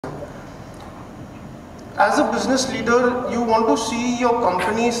as a business leader, you want to see your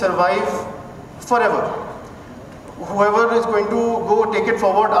company survive forever. Whoever is going to go take it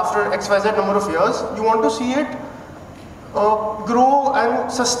forward after XYZ number of years, you want to see it grow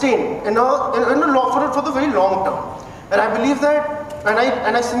and sustain for the very long term. And I believe that,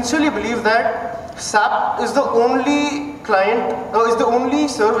 and I sincerely believe that SAP is the only client, is the only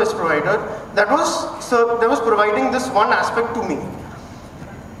service provider that was providing this one aspect to me.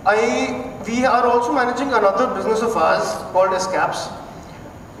 We are also managing another business of ours called SCAPs.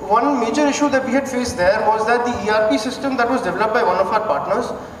 One major issue that we had faced there was that the ERP system that was developed by one of our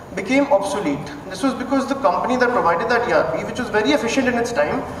partners became obsolete. This was because the company that provided that ERP, which was very efficient in its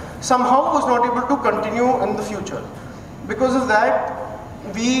time, somehow was not able to continue in the future. Because of that,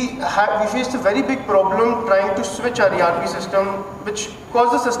 we faced a very big problem trying to switch our ERP system, which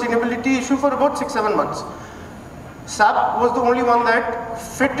caused a sustainability issue for about 6-7 months. SAP was the only one that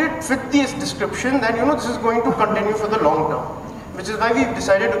fit this description that this is going to continue for the long term, which is why we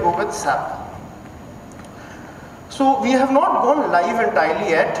decided to go with SAP. So we have not gone live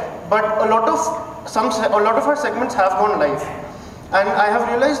entirely yet, but a lot of our segments have gone live. And I have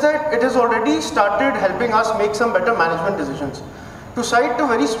realized that it has already started helping us make some better management decisions. To cite a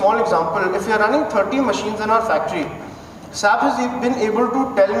very small example, if we are running 30 machines in our factory, SAP has been able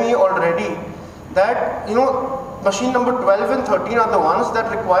to tell me already that machine number 12 and 13 are the ones that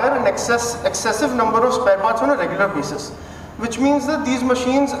require an excessive number of spare parts on a regular basis, which means that these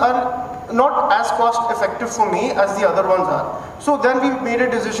machines are not as cost effective for me as the other ones are. So then we made a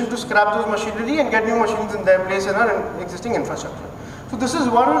decision to scrap those machinery and get new machines in their place in our existing infrastructure. So this is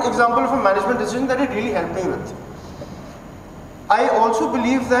one example of a management decision that it really helped me with. I also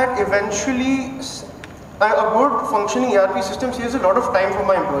believe that eventually a good functioning ERP system saves a lot of time for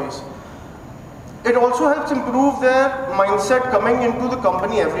my employees. It also helps improve their mindset coming into the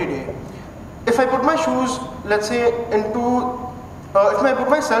company every day. If I put my shoes, let's say, if I put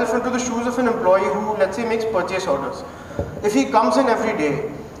myself into the shoes of an employee who, let's say, makes purchase orders, if he comes in every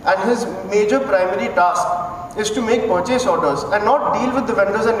day and his major primary task is to make purchase orders and not deal with the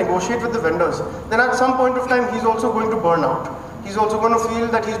vendors and negotiate with the vendors, then at some point of time he's also going to burn out. He's also going to feel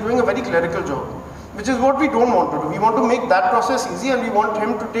that he's doing a very clerical job, which is what we don't want to do. We want to make that process easy and we want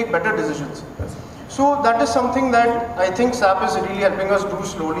him to take better decisions. So that is something that I think SAP is really helping us do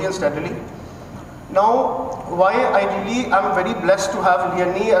slowly and steadily. Now, why I really am very blessed to have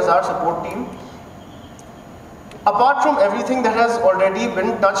Lnsel as our support team. Apart from everything that has already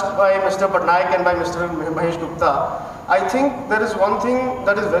been touched by Mr. Patnaik and by Mr. Mahesh Gupta, I think there is one thing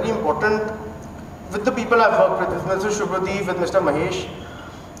that is very important with the people I've worked with Mr. Shubhadeep, with Mr. Mahesh.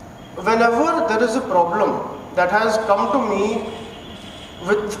 Whenever there is a problem that has come to me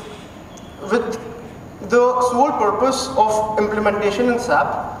with the sole purpose of implementation in SAP,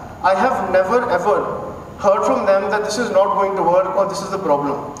 I have never ever heard from them that this is not going to work or this is the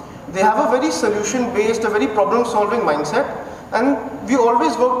problem. They have a very solution-based, a very problem-solving mindset, and we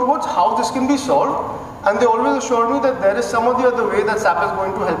always work towards how this can be solved, and they always assure me that there is some or the other way that SAP is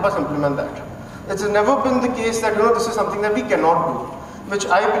going to help us implement that. It's never been the case that this is something that we cannot do, which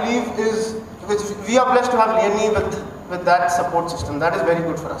I believe which we are blessed to have Lnsel with that support system. That is very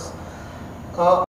good for us.